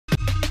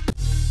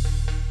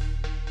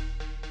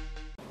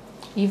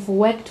You've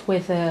worked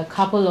with a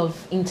couple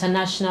of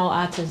international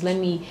artists. Let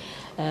me,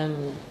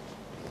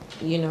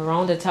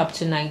 round it up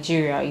to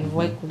Nigeria. You've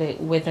worked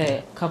with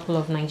a couple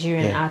of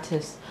Nigerian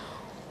artists.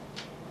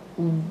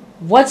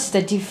 What's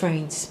the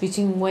difference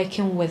between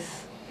working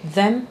with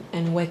them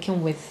and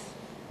working with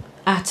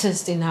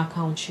artists in our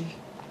country?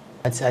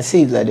 I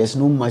say that there's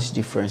no much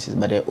differences,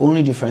 but the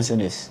only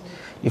differences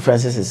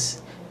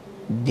is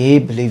they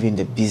believe in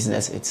the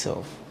business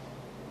itself.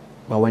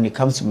 But when it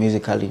comes to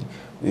musically,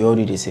 we all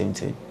do the same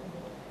thing.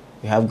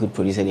 We have good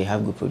producers, they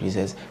have good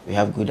producers. We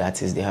have good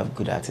artists, they have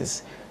good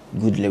artists.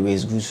 Good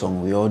lyrics, good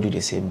song, we all do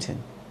the same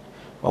thing.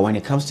 But when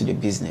it comes to the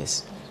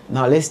business,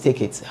 now let's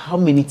take it. How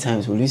many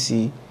times will you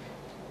see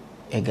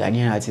a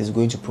Ghanaian artist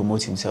going to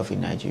promote himself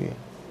in Nigeria?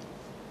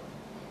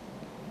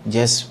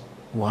 Just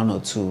one or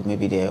two,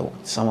 maybe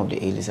some of the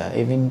A-listers are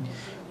even.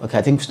 Okay,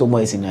 I think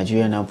Stomo is in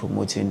Nigeria now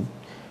promoting.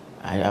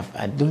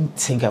 I don't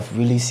think I've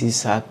really seen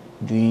Sak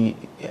doing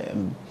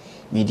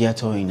media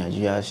tour in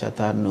Nigeria.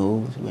 Shatta,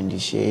 no, Wendy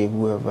Shea,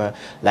 whoever,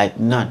 like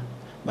none.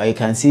 But you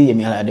can see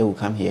Yemi Alade will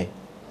come here,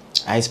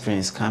 Ice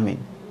Prince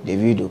coming,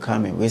 David will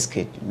coming,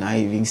 Wizkid now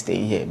even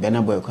staying here,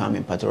 Burna Boy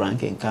coming,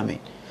 Patoranking coming.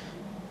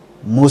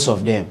 Most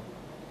of them,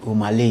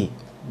 Umale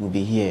will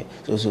be here.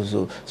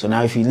 So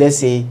now if you let's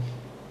say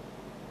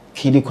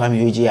Kidi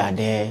Kwame Oji are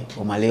there,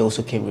 Omale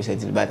also came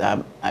recently, but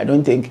I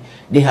don't think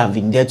they have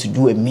been there to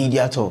do a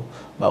media tour.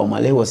 But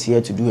Omale was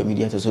here to do a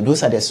media tour. So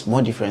those are the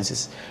small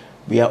differences.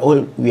 We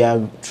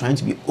are trying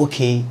to be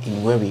okay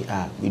in where we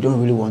are. We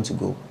don't really want to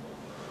go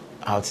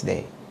out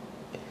there.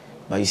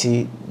 But you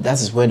see,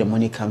 that is where the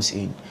money comes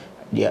in.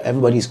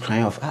 Everybody is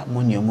crying of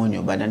money, money.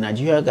 But the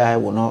Nigeria guy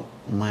will not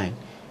mind.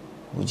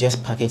 We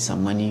just package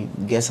some money,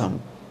 get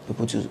some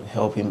people to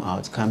help him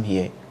out, come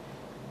here.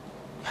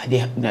 The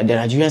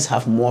Nigerians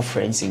have more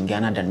friends in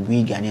Ghana than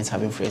we Ghanaians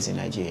having friends in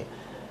Nigeria.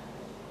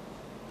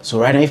 So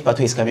right now, if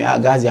Pato is coming,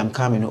 Garzy, I'm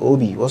coming.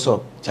 Obi, what's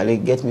up? Charlie,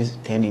 get me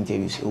 10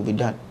 interviews. It will be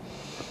done.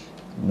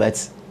 But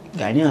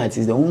Ghanaian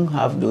artists don't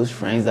have those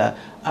friends that,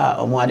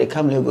 they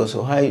come Lagos,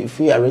 so if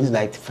you arrange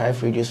like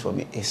 5 radios for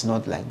me, it's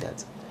not like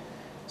that.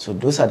 So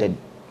those are the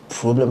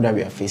problems that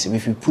we are facing.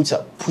 If we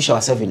push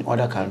ourselves in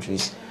other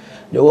countries,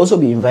 they'll also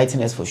be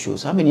inviting us for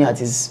shows. How many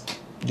artists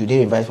do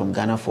they invite from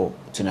Ghana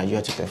to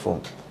Nigeria to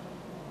perform?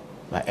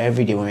 But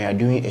every day when we are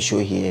doing a show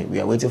here, we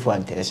are waiting for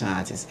an international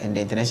artist. And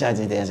the international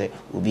artist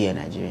will be a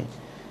Nigerian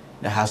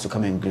that has to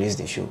come and grace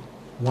the show.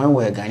 When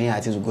we're a Ghanaian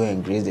artist, will go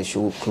and grace the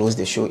show, close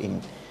the show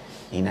in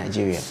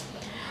Nigeria.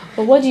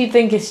 But what do you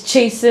think is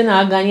chasing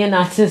our Ghanaian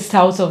artists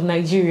out of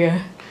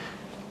Nigeria,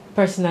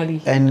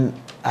 personally? And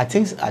I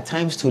think at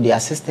times too, their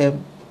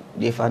system,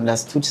 they've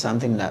understood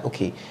something that,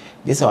 okay,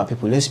 these are our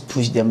people, let's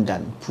push them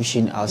than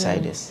pushing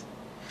outsiders.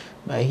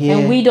 But here,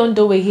 and we don't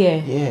do it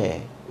here. Yeah.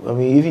 When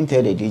we even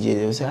tell the DJ,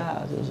 they will say,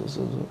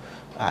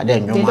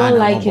 then they don't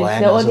like it.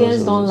 The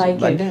audience don't like it.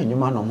 But then you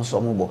man almost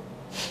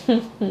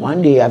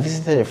One day I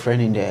visited a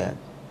friend in the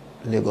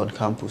Legon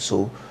campus,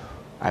 so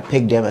I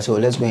picked them. I said,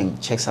 let's go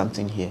and check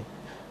something here.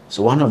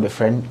 So one of the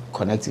friends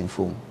connecting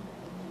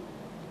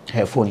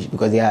her phone,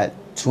 because there are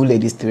 2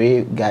 ladies,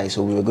 3 guys,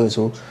 so we were going.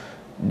 So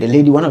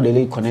one of the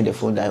ladies connected the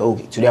phone that,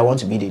 okay, today I want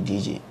to be the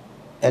DJ.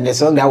 And the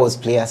song that was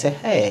playing, I said,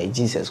 hey,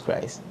 Jesus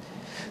Christ.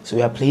 So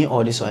we are playing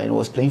all this song, and it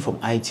was playing from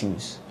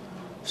iTunes.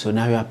 So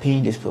now we are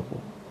paying these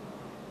people.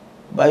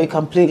 But you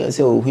can play and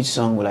say, which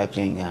song will I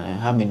play in Ghana?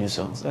 How many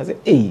songs? I say,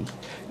 hey,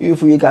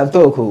 if we can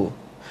talk,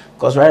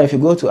 because right, if you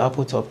go to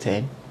Apple Top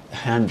 10,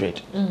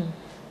 100, you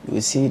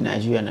will see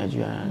Nigeria,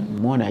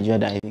 more Nigeria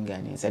than even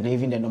Ghanaians. And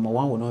even the number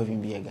 1 will not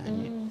even be a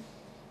Ghanaian.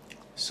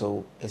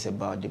 So it's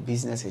about the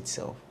business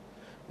itself.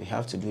 We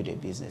have to do the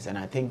business. And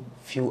I think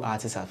few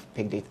artists have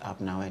picked it up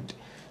now and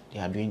they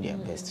are doing their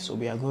best. So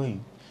we are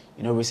going.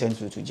 You know,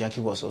 recently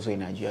Jackie was also in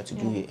Nigeria to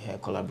do her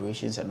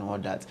collaborations and all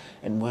that.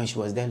 And when she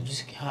was there,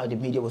 just how the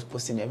media was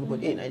posting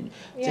everybody, hey,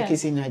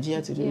 Jackie's in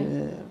Nigeria to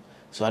do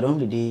So at the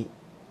end of the day,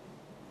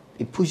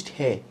 it pushed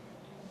her.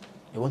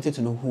 They wanted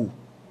to know who.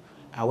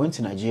 I went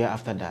to Nigeria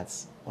after that.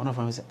 One of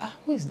them said,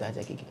 who is that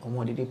Jackie?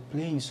 Did they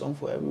play his song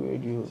for every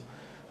radio?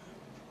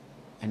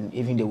 And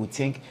even they would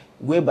think,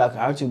 way back,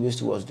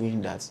 R2 was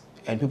doing that.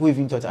 And people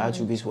even thought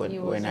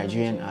R2 were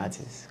Nigerian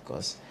artists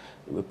because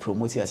they were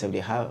promoting themselves. They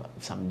have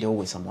some deal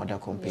with some other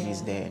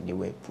companies there and they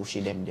were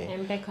pushing them there.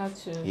 And Becca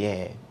too.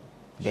 Yeah,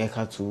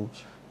 Becca too.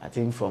 I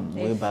think from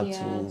way back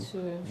to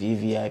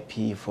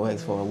VVIP, Forex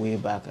for way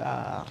back,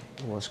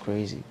 it was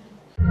crazy.